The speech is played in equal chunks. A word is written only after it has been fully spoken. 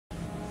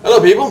Hello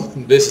people,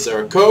 this is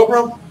Eric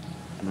Cobra.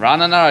 And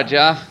Ron and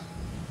Arja.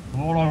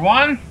 Hold on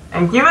one.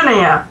 And given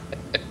here.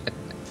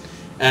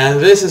 And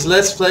this is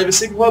Let's Play the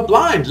Secret World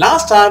Blind.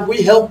 Last time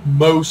we helped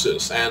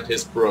Moses and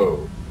his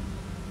bro.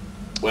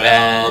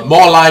 Well,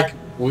 more like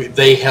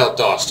they helped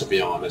us, to be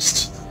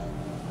honest.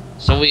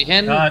 So we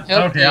can help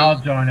okay, I'll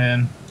join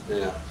in.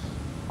 Yeah.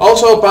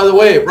 Also, by the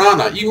way,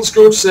 Rana, Evil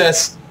Scrooge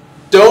says,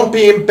 don't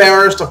be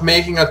embarrassed of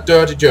making a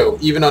dirty joke,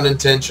 even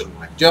unintentional.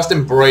 Like, just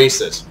embrace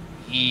it.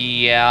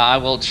 Yeah, I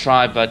will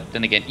try, but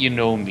then again, you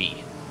know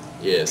me.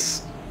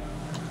 Yes.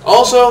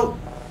 Also,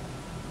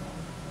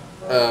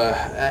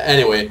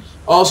 anyway,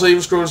 also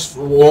Evil Scrooge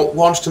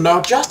wants to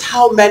know just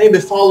how many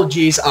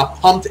mythologies are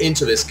pumped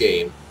into this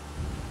game.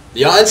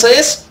 The answer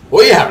is,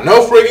 we have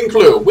no freaking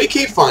clue. We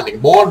keep finding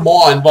more and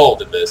more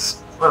involved in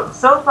this. Well,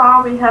 so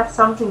far we have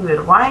something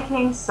with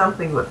Vikings,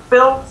 something with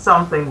Phil,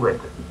 something with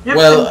Egyptian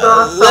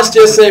well, let's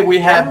just say we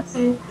have...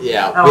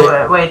 Yeah.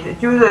 Oh, wait,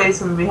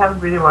 Judaism, we haven't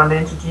really run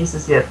into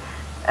Jesus yet.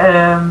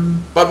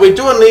 But we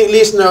do at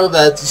least know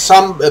that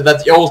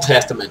that the Old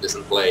Testament is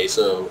in play,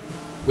 so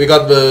we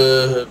got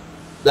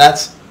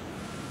that,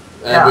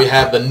 and we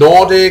have the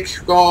Nordic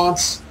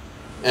gods,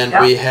 and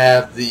we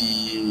have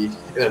the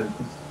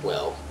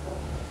well,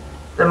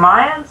 the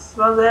Mayans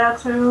were there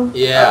too.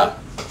 Yeah.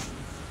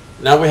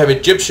 Now we have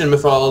Egyptian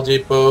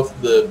mythology, both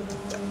the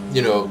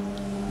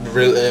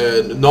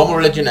normal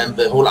religion and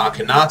the whole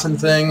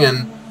Akhenaten thing,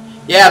 and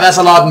yeah, that's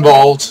a lot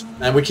involved,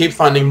 and we keep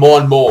finding more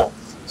and more.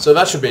 So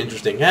that should be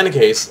interesting. In any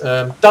case,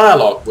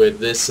 dialogue with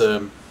this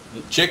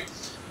chick.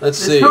 Let's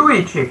see. The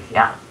Hui chick,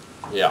 yeah.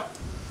 Yeah.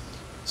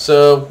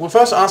 So we'll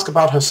first ask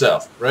about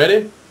herself.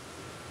 Ready?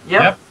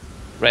 Yep.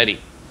 Ready.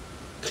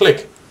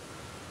 Click.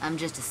 I'm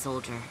just a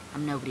soldier.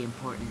 I'm nobody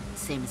important.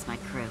 Same as my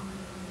crew.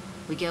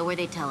 We go where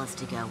they tell us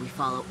to go. We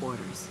follow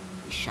orders.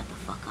 We shut the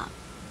fuck up.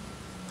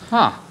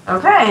 Huh.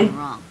 Okay. I'm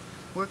wrong.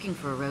 Working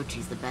for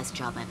Orochi's the best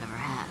job I've ever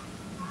had.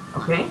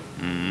 Okay.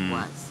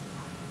 Was.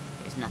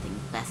 There's nothing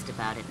best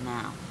about it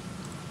now.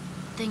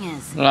 Thing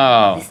is,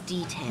 this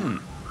detail,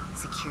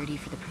 security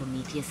for the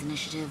Prometheus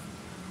Initiative,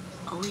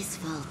 always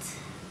felt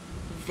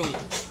vague.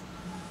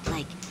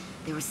 Like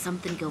there was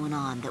something going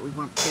on that we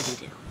weren't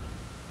privy to.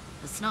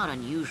 It's not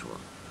unusual.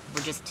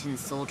 We're just tin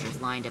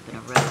soldiers lined up in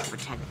a row to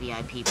protect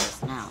VIP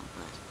personnel,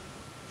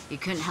 but you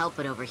couldn't help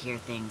but overhear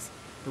things.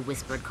 The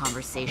whispered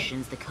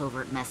conversations, the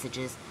covert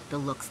messages, the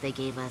looks they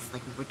gave us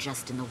like we were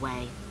just in the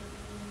way.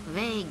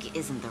 Vague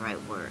isn't the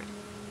right word.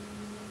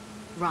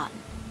 Rotten.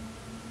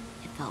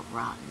 It felt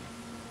rotten.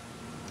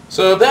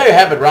 So there you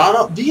have it,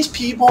 Rana. These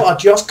people are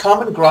just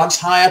common grunts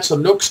hired to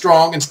look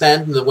strong and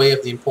stand in the way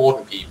of the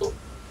important people.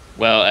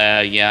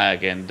 Well, yeah,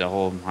 again, the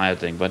whole higher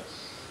thing, but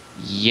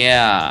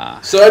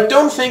yeah. So I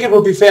don't think it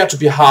would be fair to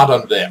be hard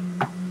on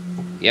them.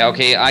 Yeah,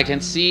 okay, I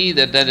can see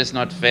that that is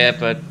not fair,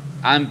 but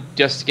I'm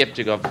just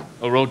skeptical of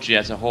Orochi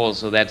as a whole,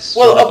 so that's...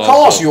 Well, of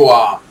course you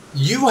are.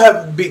 You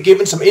have been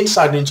given some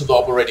insight into the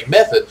operating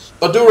method,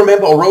 but do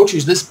remember Orochi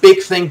is this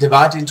big thing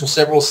divided into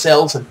several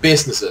cells and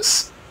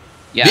businesses.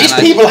 Yeah, these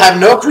people have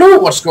no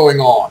clue what's going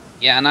on.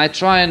 Yeah, and I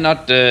try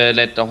not to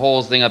let the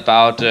whole thing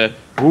about,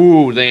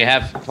 ooh, they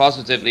have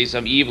positively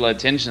some evil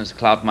intentions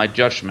cloud my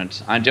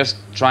judgment. I'm just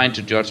trying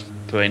to judge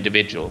per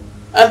individual.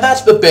 And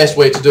that's the best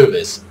way to do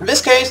this. In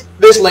this case,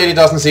 this lady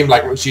doesn't seem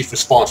like she's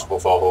responsible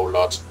for a whole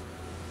lot.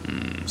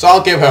 So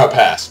I'll give her a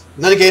pass.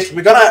 In any case,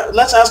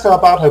 let's ask her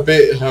about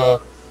her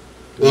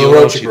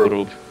Orochi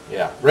group.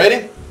 Yeah. Ready?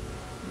 Yep.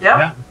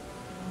 Yeah.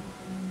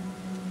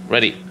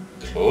 Ready.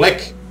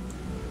 Click.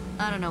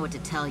 I don't know what to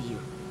tell you.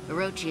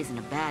 Orochi isn't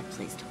a bad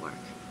place to work.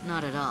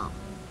 Not at all.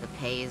 The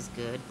pay is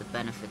good, the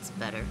benefits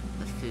better,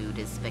 the food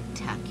is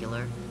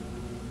spectacular.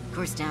 Of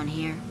course, down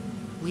here,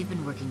 we've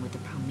been working with the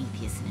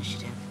Prometheus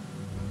Initiative.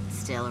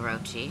 Still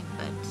Orochi,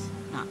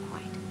 but not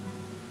quite.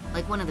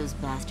 Like one of those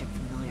bastard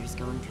familiars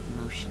going through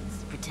the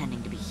motions,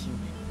 pretending to be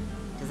human.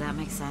 Does that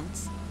make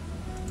sense?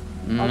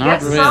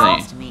 Not really.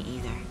 Not to me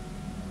either.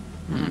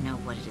 I don't know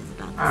what it is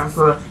about this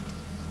assignment,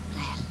 but I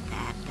had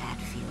a bad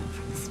feeling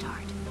from the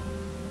start.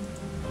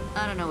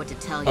 I don't know what to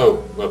tell you. Oh,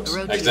 whoops.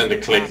 I accidentally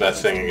clicked that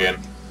thing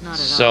again.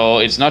 So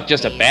it's not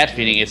just a bad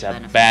feeling, it's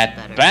a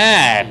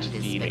bad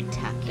feeling.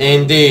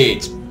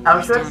 Indeed.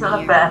 I'm sure it's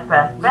not a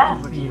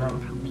bad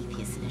feeling.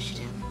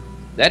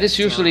 That is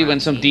usually when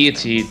some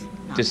deity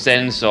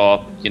descends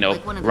or,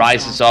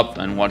 rises up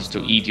and wants to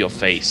eat your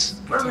face.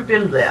 Well, we've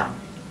been there.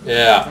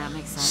 Yeah.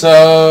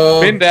 So...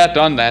 Been there,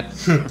 done that.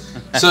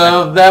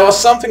 So there was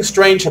something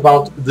strange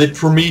about the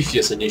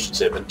Prometheus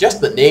Initiative, and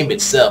just the name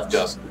itself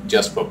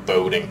just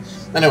foreboding.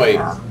 Anyway,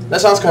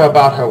 let's ask her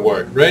about her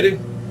work. Ready?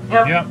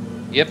 Yep.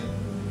 Yep.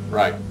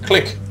 Right.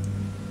 Click.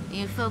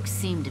 You folks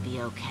seem to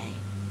be okay.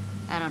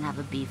 I don't have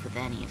a beef with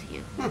any of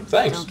you.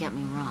 Thanks. Don't get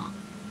me wrong,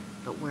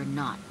 but we're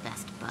not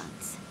best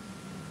buds.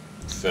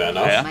 Fair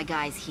enough. Yeah. My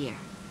guys here,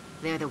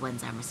 they're the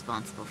ones I'm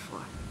responsible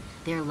for.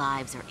 Their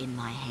lives are in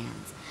my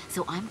hands,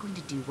 so I'm going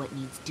to do what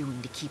needs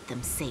doing to keep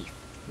them safe.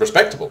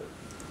 Respectable.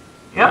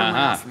 Yep. Everyone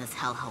else in this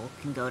hellhole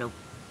can go to,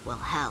 well,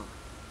 hell.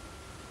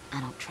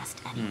 I don't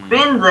trust anyone.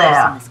 Been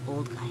there. This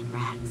old guy in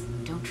rags.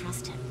 Don't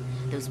trust him.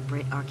 Those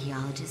Brit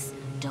archaeologists,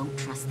 don't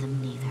trust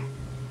them neither.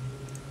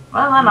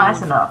 Well, they're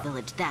nice enough.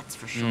 Village, that's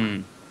for sure.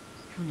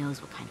 Who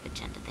knows what kind of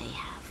agenda they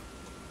have.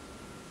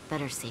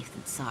 Better safe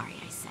than sorry,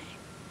 I say.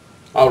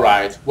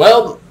 Alright,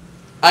 well,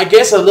 I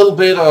guess a little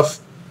bit of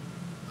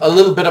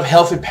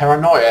healthy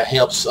paranoia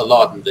helps a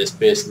lot in this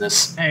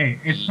business. Hey,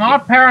 it's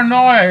not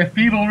paranoia if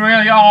people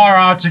really are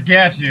out to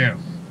get you.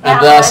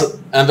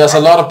 And there's a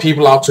lot of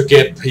people out to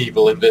get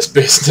people in this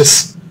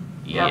business.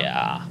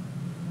 Yeah.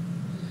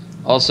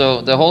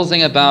 Also, the whole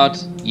thing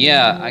about,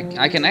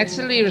 I can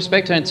actually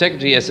respect her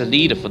integrity as a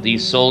leader for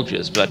these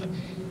soldiers, but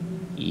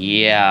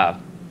yeah,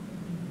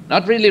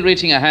 not really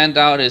reaching a hand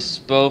out is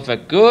both a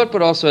good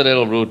but also a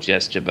little rude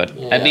gesture, but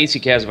at least she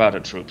cares about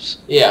her troops.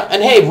 Yeah,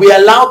 and hey, we're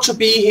allowed to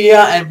be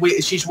here, and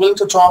she's willing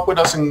to talk with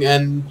us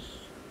and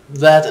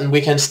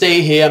we can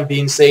stay here and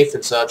being safe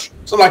and such.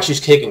 It's not like she's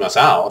kicking us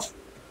out.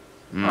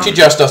 She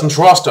just doesn't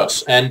trust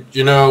us, and,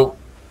 you know,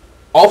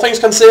 all things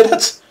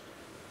considered,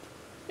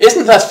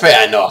 isn't that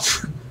fair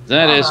enough?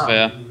 That is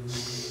fair.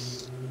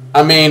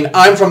 I mean,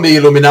 I'm from the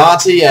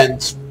Illuminati,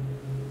 and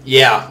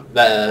yeah,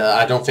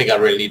 I don't think I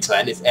really need to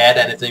add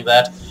anything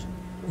that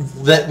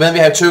when we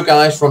have two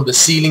guys from the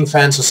Ceiling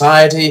Fan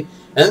Society,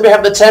 and then we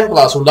have the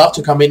Templars who love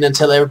to come in and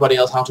tell everybody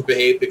else how to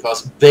behave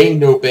because they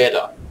know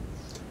better.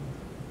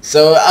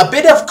 So a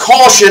bit of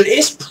caution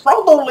is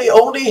probably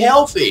only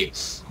healthy.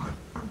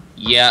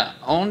 Yeah,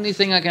 only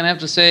thing I can have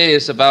to say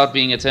is about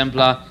being a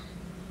Templar,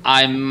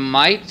 I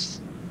might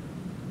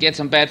get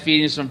some bad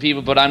feelings from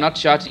people, but I'm not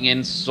charging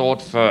in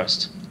sword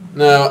first.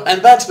 No,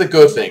 and that's the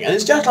good thing. And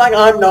it's just like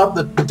I'm not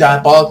the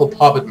diabolical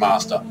puppet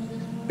master.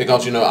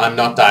 Because, you know, I'm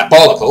not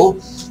diabolical.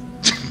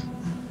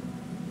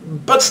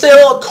 But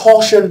still,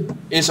 caution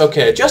is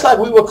okay. Just like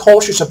we were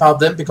cautious about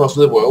them because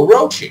they were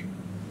Orochi.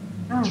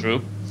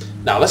 True.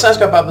 Now, let's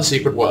ask about the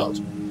secret world.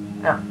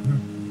 Yeah.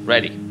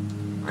 Ready.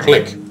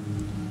 Click.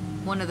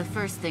 One of the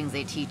first things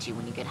they teach you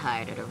when you get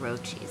hired at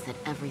Orochi is that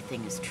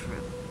everything is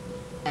true.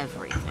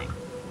 Everything.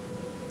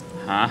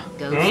 Huh?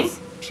 Ghosts?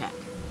 Check.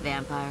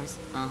 Vampires?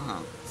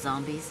 Uh-huh.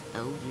 Zombies?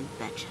 Oh, you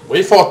betcha.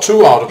 We fought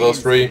 2 out of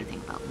those 3.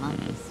 Anything about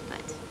mummies,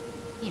 but,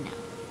 you know,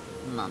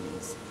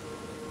 mummies.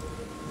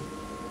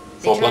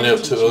 Fought plenty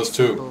of those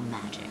too. Simple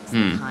magics,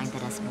 the kind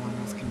that us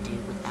normals can do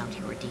without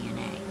your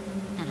DNA.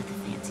 None of the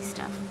fancy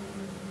stuff.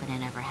 But I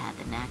never had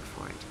the knack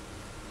for it.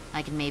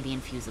 I can maybe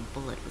infuse a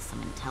bullet with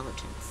some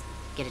intelligence.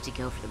 Get it to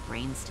go for the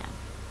brainstem.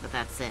 But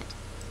that's it.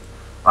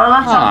 Well,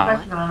 that's not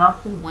practical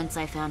enough. Once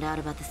I found out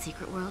about the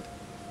secret world,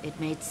 it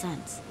made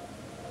sense.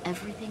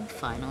 Everything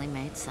finally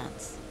made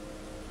sense.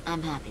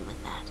 I'm happy with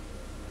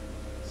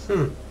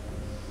that.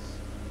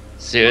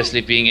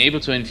 Seriously, being able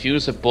to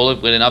infuse a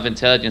bullet with enough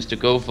intelligence to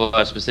go for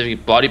a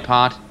specific body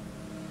part?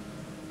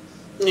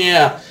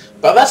 Yeah,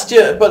 but that's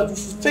just, but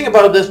think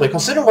about it this way.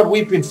 Considering what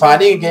we've been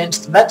fighting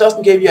against, that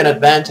doesn't give you an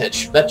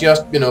advantage. That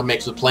just, you know,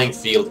 makes the playing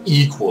field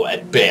equal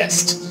at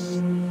best.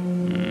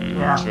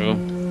 Yeah. True.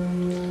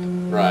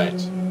 Right.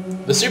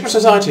 The Secret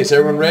Society, is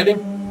everyone ready?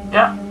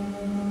 Yeah.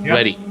 Yep.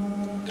 Ready.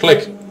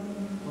 Click.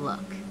 Look,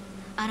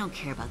 I don't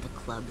care about the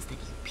clubs that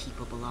you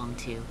people belong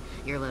to.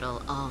 Your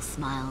little all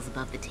smiles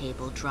above the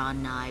table,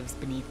 drawn knives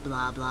beneath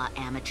blah blah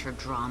amateur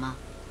drama.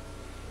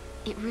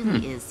 It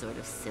really is sort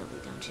of silly,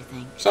 don't you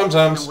think?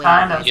 Sometimes. In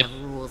a way, you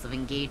have rules of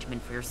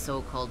engagement for your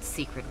so-called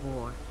secret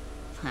war.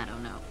 I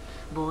don't know.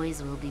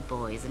 Boys will be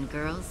boys, and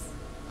girls,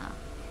 well,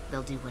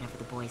 they'll do whatever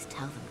the boys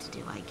tell them to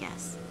do, I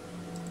guess.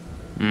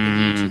 The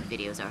YouTube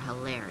videos are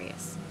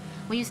hilarious.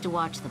 We used to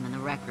watch them in the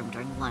rec room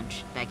during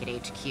lunch back at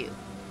HQ.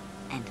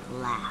 And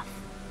laugh.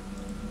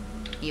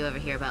 You ever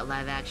hear about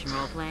live-action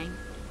role-playing?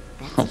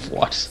 That's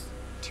what?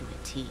 To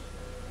a T.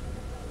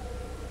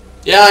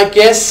 Yeah, I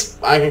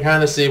guess I can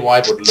kind of see why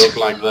it would look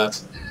like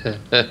that.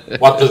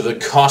 What with the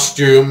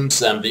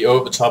costumes and the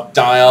over-top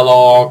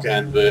dialogue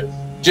and the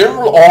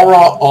general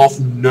aura of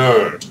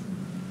nerd.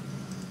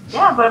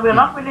 Yeah, but we're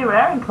not really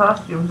wearing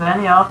costumes,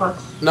 any of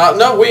us.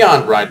 No, we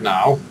aren't right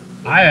now.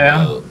 I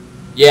am.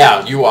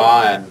 Yeah, you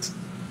are, and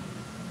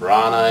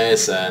Rana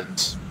is,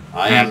 and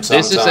I am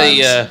sometimes. This is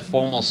a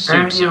formal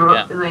suit.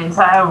 The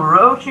entire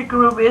Orochi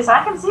group is.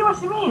 I can see what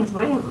she means.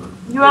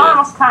 You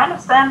almost kind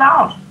of stand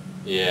out.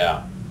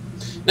 Yeah.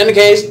 In any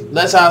case,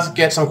 let's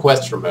get some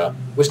questions from her.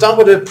 We start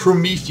with the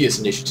Prometheus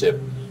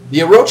initiative. The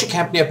Orochi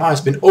camp nearby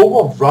has been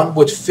overrun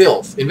with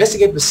filth.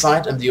 Investigate the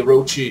site and the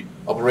Orochi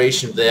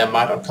operation there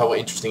might uncover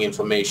interesting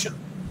information.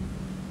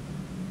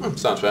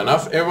 Sounds fair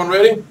enough. Everyone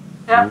ready?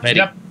 Yeah. Ready.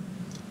 Yep.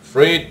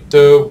 3,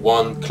 2,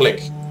 1,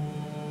 click.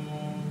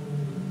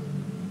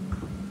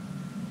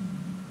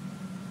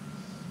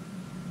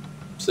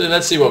 So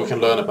let's see what we can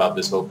learn about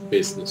this whole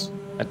business.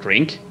 A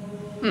drink?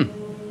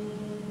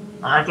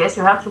 I guess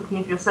you have to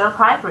keep yourself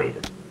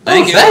hydrated.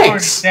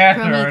 Thanks!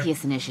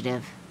 Prometheus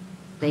Initiative.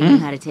 They know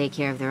how to take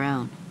care of their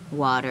own.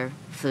 Water,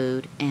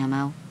 food,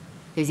 ammo.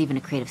 There's even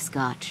a crate of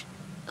scotch.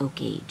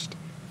 Oak-aged.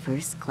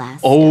 First class.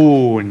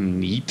 Oh,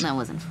 neat. That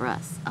wasn't for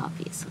us,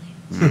 obviously.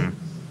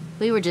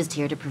 We were just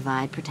here to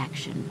provide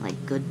protection,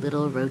 like good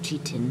little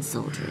Orochi tin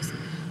soldiers,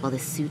 while the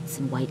suits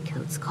and white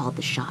coats called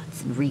the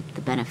shots and reaped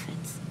the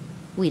benefits.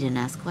 We didn't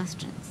ask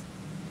questions.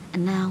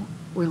 And now,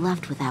 we're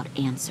left without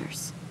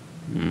answers.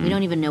 We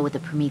don't even know what the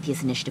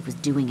Prometheus Initiative was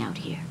doing out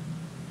here.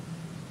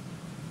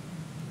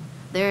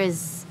 There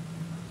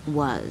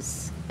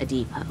was a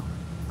depot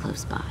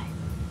close by.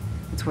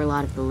 It's where a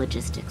lot of the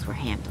logistics were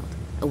handled,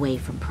 away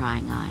from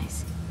prying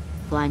eyes.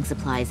 Flying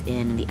supplies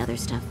in and the other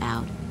stuff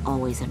out,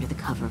 always under the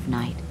cover of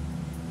night.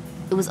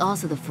 It was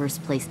also the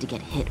first place to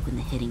get hit when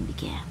the hitting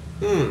began.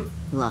 We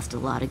lost a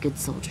lot of good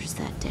soldiers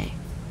that day.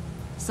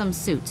 Some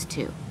suits,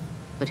 too.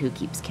 But who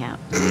keeps count?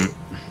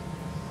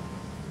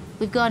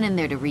 We've gone in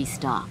there to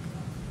restock,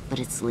 but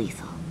it's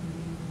lethal.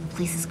 The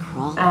place is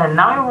crawling. And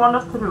now you want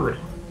us to do it.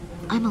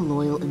 I'm a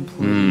loyal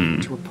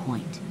employee to a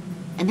point,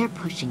 and they're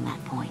pushing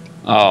that point.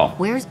 Oh.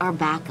 Where's our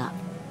backup?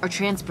 Our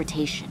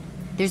transportation?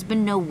 There's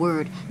been no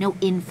word, no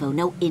info,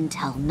 no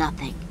intel,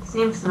 nothing.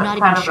 Seems I'm not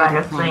kind even of sure like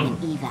they're a planning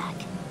thing. an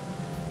evac.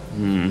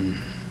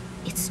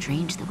 It's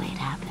strange the way it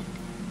happened.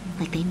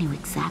 Like they knew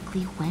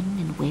exactly when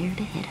and where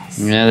to hit us.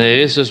 Yeah, that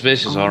is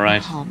suspicious, All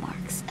alright. the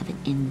hallmarks of an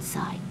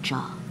inside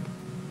job.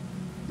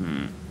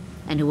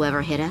 And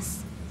whoever hit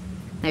us,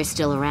 they're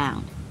still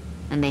around.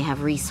 And they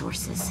have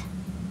resources.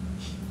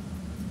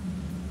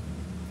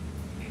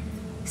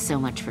 So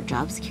much for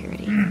job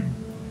security.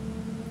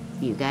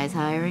 You guys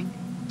hiring?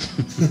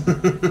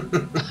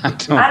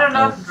 I don't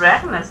know if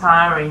Dragon is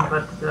hiring,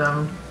 but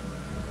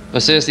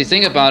But seriously,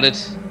 think about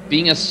it.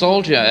 Being a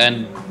soldier,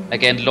 and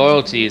again,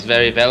 loyalty is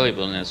very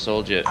valuable in a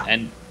soldier.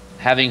 And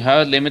having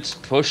her limits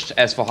pushed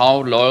as for how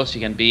loyal she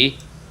can be,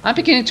 I'm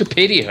beginning to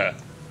pity her.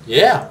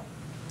 Yeah.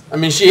 I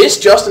mean, she is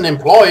just an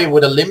employee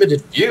with a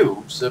limited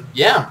view. So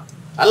yeah,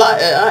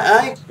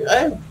 I've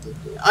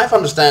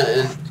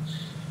understand.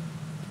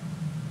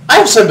 I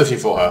have sympathy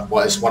for her.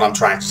 Well, is what I'm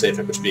trying to say if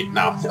I could speak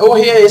now. Over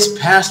here is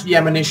past the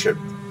ammunition.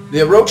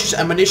 The Roach's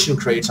ammunition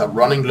crates are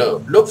running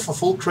low. Look for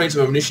full crates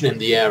of ammunition in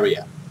the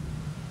area.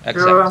 Accept.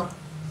 sure.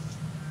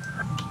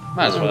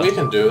 Might as well. We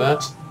can do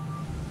that.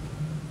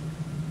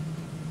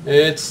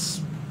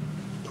 It's...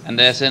 And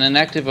there's an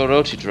inactive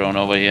Orochi drone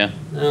over here.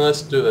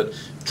 let's do that.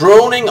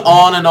 Droning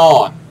on and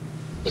on.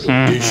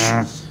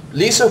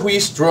 Lisa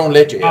Hui's drone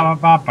led you here.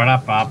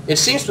 It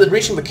seems that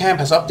reaching the camp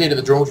has updated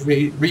the drone's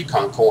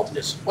recon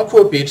coordinates. What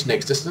could be its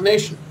next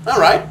destination?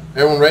 Alright,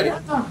 everyone ready?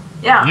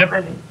 Yeah, Yep.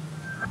 ready.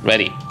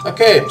 Ready.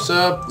 Okay,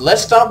 so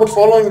let's start with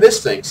following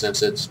this thing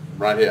since it's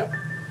right here.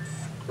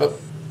 Oh,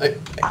 hey,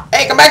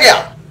 come back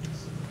here!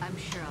 I'm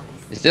sure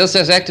I'll be... It still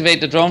says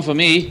activate the drone for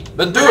me.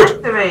 Then do it!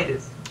 Activate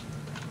it.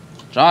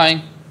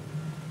 Trying.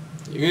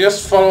 You can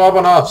just follow up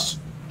on us.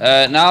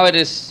 Now it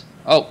is...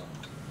 Oh.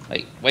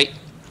 Wait.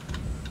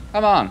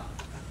 Come on.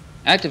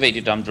 Activate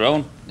your dumb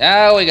drone.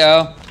 There we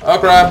go. Oh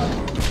crap.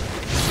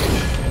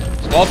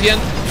 Scorpion.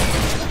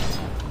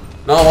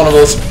 Another one of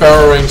those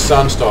burrowing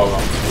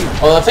sunstormer.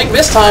 Well, I think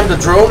this time the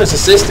drone is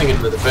assisting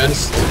in the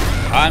defense.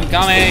 I'm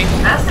coming.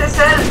 As they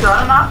said, it's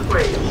got an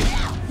upgrade.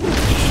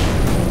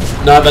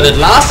 Not that it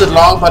lasted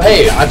long, but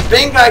hey, I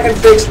think I can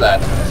fix that.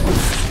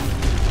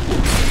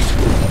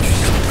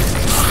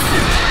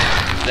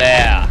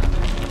 There.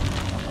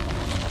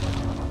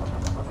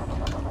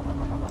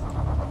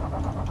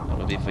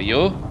 That'll be for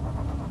you.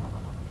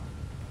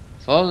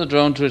 Follow the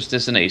drone to its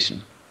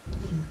destination.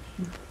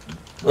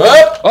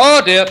 Whoop!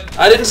 Oh dear.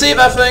 I didn't see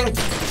that thing.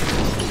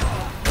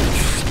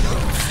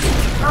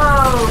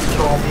 Oh,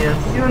 Scorpion,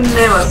 you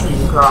never see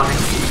him coming.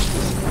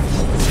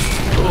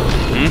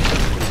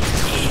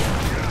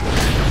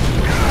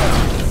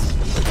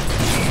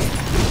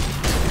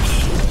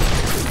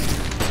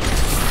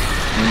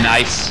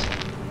 Nice.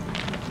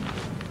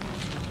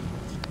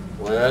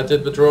 Where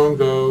did the drone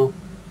go?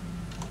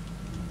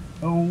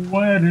 Oh,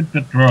 where did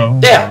the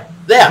drone There!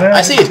 There!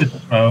 I see Where did it! the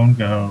drone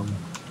go?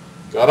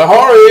 Gotta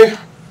hurry!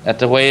 At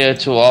the way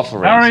to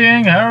offer it.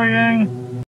 Hurrying, hurrying.